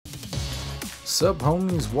Sup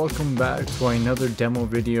homies, welcome back to another demo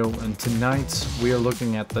video, and tonight we are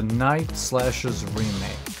looking at the Night Slashers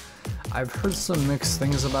remake. I've heard some mixed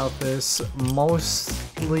things about this.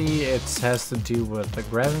 Mostly it has to do with the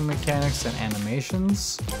grabbing mechanics and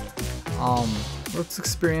animations. Let's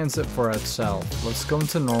experience it for itself. Let's go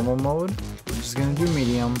into normal mode. We're just gonna do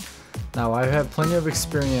medium. Now I have plenty of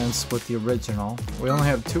experience with the original. We only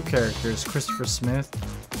have two characters, Christopher Smith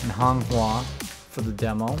and Hong Hua, for the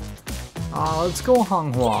demo. Let's go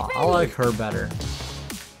Hong Hua. I like her better.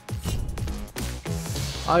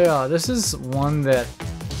 This is one that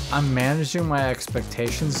I'm managing my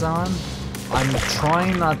expectations on. I'm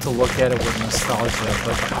trying not to look at it with nostalgia,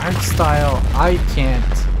 but the art style, I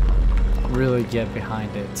can't really get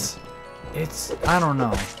behind it. I don't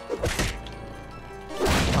know.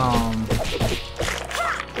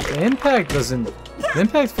 The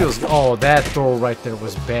impact feels, oh, that throw right there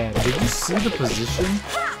was bad. Did you see the position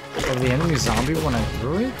of the enemy zombie when I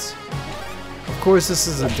threw it? Of course this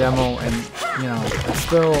is a demo and, you know, it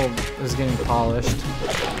still is getting polished,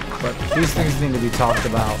 but these things need to be talked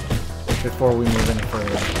about before we move any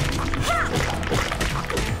further.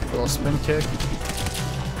 A little spin kick.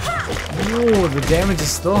 Ooh, the damage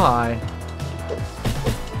is still high.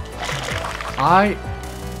 I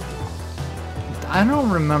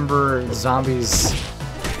don't remember zombies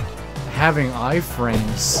having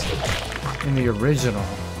iframes in the original.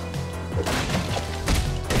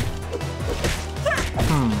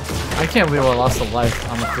 I can't believe I lost a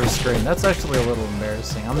life on the first screen. That's actually a little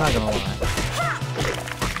embarrassing, I'm not gonna lie.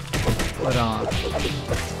 But I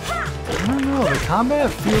don't know, the combat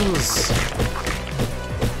feels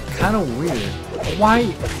kind of weird.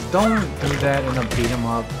 Why don't do that in a beat 'em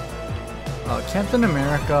up? Captain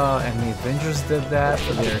America and the Avengers did that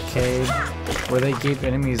for the arcade, where they gave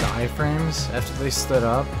enemies iframes after they stood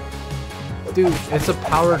up. Dude, it's a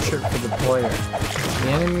power trip for the player. The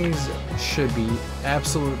enemies should be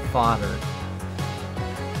absolute fodder.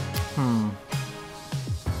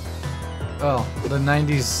 Oh, the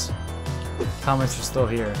 90s comments are still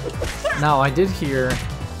here. Now, I did hear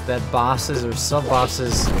that bosses or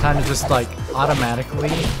sub-bosses kind of just like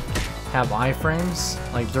automatically have iframes,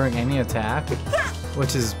 like during any attack,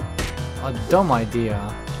 which is a dumb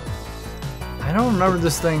idea. I don't remember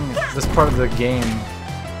this part of the game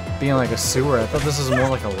being like a sewer. I thought this was more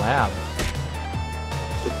like a lab.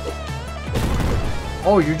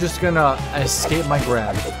 Oh, you're just gonna escape my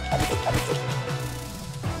grab.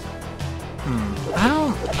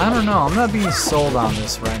 I don't know. I'm not being sold on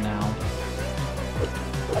this right now.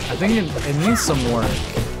 I think it needs some work.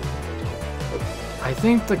 I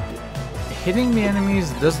think hitting the enemies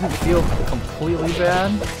doesn't feel completely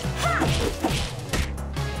bad,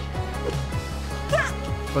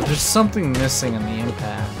 but there's something missing in the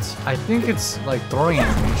impact. I think it's like throwing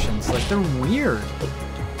animations. Like, they're weird.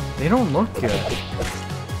 They don't look good.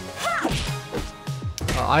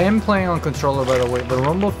 I am playing on controller, by the way. The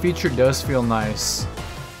rumble feature does feel nice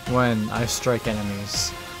when I strike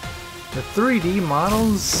enemies. The 3D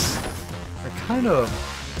models are kind of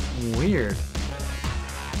weird.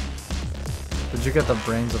 Did you get the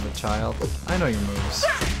brains of a child? I know your moves.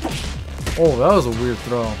 Oh, that was a weird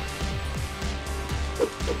throw.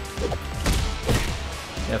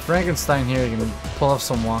 Yeah, Frankenstein here, you can pull off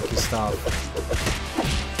some wonky stuff.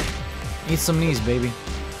 Eat some knees, baby.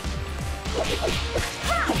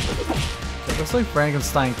 It looks like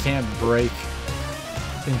Frankenstein can't break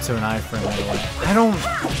into an iframe right away. I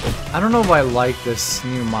don't know if I like this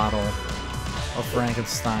new model of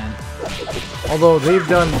Frankenstein. Although they've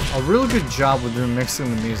done a really good job with remixing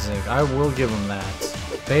the music. I will give them that.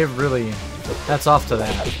 They've really, hats off to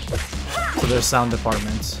that, to their sound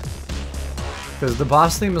department. Because the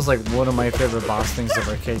boss theme is like one of my favorite boss themes of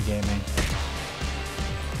arcade gaming.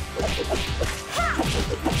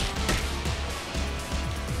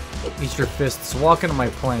 Eat your fists, walk into my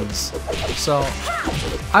planes. So,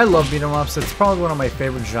 I love beat 'em ups. It's probably one of my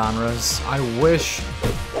favorite genres. I wish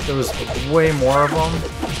there was way more of them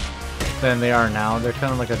than they are now. They're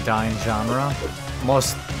kind of like a dying genre.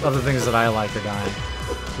 Most of the things that I like are dying.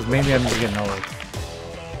 Because maybe I'm just getting old.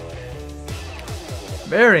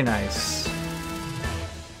 Very nice.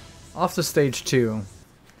 Off to stage 2.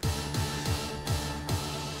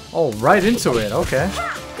 Oh, right into it. Okay.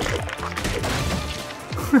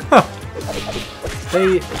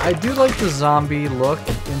 I do like the zombie look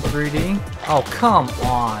in 3D. Oh, come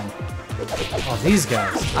on. Oh, these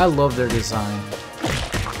guys. I love their design.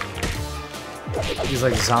 These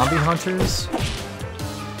like zombie hunters.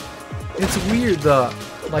 It's weird, the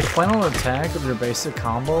like final attack of your basic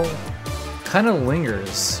combo kind of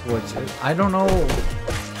lingers, which I don't know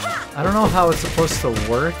I don't know how it's supposed to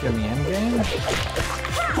work in the end game.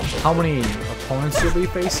 How many opponents you'll be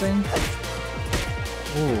facing.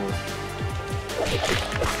 Ooh.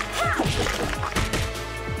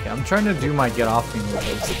 Okay, I'm trying to do my get off me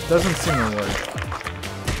moves. It doesn't seem to work.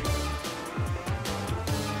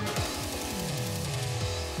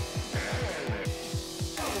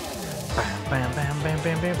 Bam, bam, bam,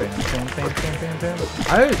 bam, bam, bam, bam, bam, bam, bam, bam.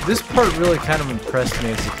 This part really kind of impressed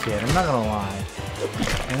me as a kid, I'm not gonna lie.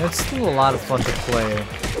 And it's still a lot of fun to play,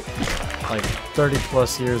 like 30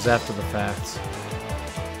 plus years after the fact.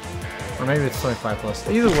 Or maybe it's 25 plus.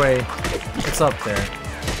 Either way, it's up there.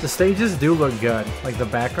 The stages do look good, like the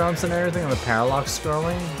backgrounds and everything, and the parallax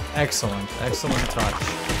scrolling. Excellent, excellent touch.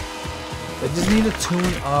 They just need to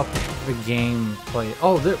tune up the gameplay.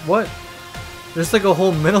 Oh, what? There's like a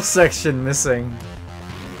whole middle section missing.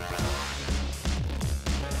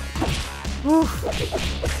 Oof.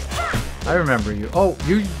 I remember you. Oh,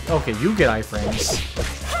 you. Okay, you get iframes.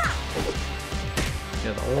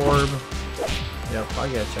 Yeah, the orb. Yep, I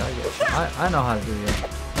get you. I get you. I know how to do you.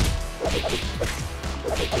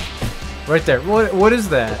 Right there. What is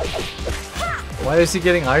that? Why is he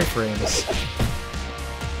getting iframes?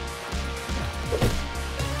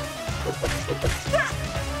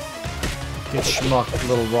 Get schmucked,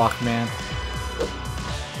 little rock man.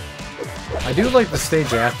 I do like the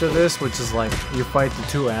stage after this, which is like you fight the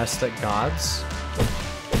two Aztec gods.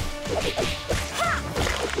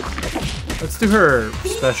 Let's do her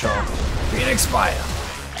special. Phoenix Fire.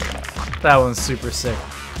 That one's super sick.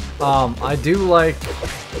 I do like,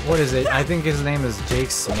 what is it? I think his name is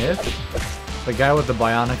Jake Smith, the guy with the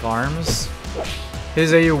bionic arms.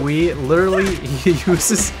 His AoE, literally, he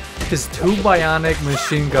uses his two bionic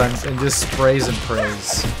machine guns and just sprays and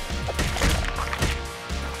prays.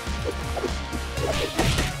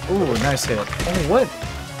 Ooh, nice hit. Oh, what?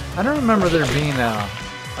 I don't remember there being a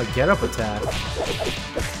get-up attack.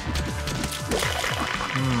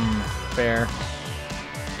 Fair.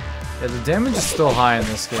 Yeah, the damage is still high in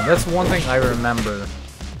this game. That's one thing I remember,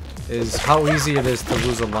 is how easy it is to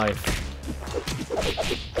lose a life.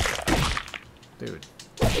 Dude.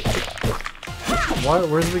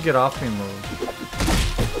 Where's the get off me move?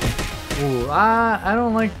 Ooh, I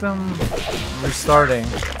don't like them restarting.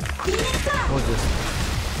 We'll just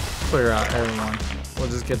clear out everyone. We'll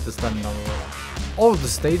just get this done another way. Oh, the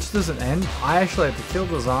stage doesn't end? I actually have to kill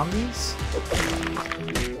the zombies?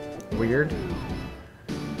 Weird.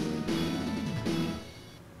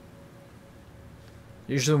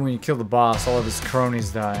 Usually when you kill the boss, all of his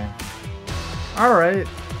cronies die. Alright.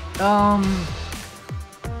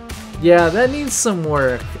 Yeah, that needs some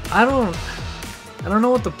work. I don't know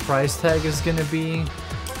what the price tag is gonna be,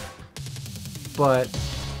 but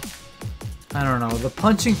I don't know. The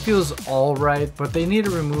punching feels alright, but they need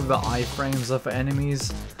to remove the iframes of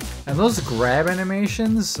enemies, and those grab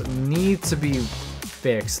animations need to be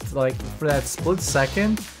fixed. Like for that split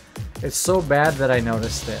second, it's so bad that I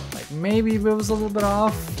noticed it. Like maybe if it was a little bit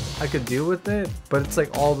off, I could deal with it, but it's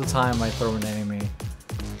like all the time I throw an enemy.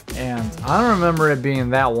 And I don't remember it being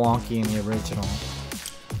that wonky in the original.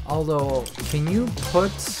 Although, can you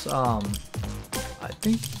put, I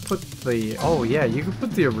think put the, oh yeah, you can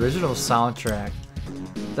put the original soundtrack.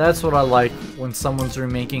 That's what I like when someone's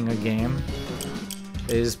remaking a game,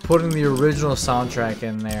 is putting the original soundtrack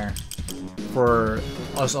in there for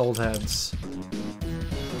us old heads.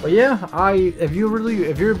 But yeah, if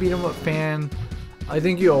you're a beat 'em up fan, I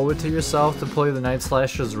think you owe it to yourself to play the Night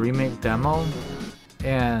Slasher's remake demo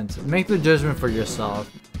and make the judgment for yourself.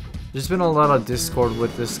 There's been a lot of discord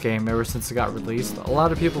with this game ever since it got released. A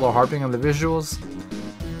lot of people are harping on the visuals.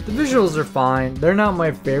 The visuals are fine. They're not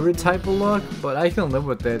my favorite type of look, but I can live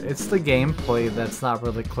with it. It's the gameplay that's not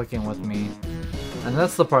really clicking with me, and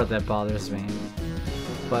that's the part that bothers me.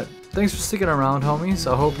 But thanks for sticking around,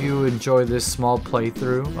 homies. I hope you enjoy this small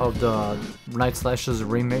playthrough of the Night Slasher's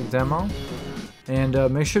remake demo. And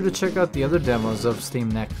make sure to check out the other demos of Steam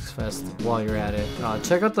Next Fest while you're at it.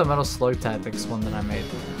 Check out the Metal Slug Tactics one that I made.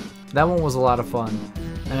 That one was a lot of fun.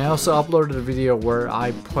 And I also uploaded a video where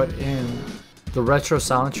I put in the retro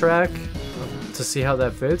soundtrack to see how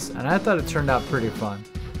that fits, and I thought it turned out pretty fun.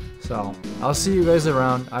 So, I'll see you guys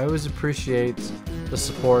around. I always appreciate the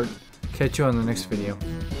support. Catch you on the next video.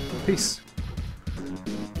 Peace.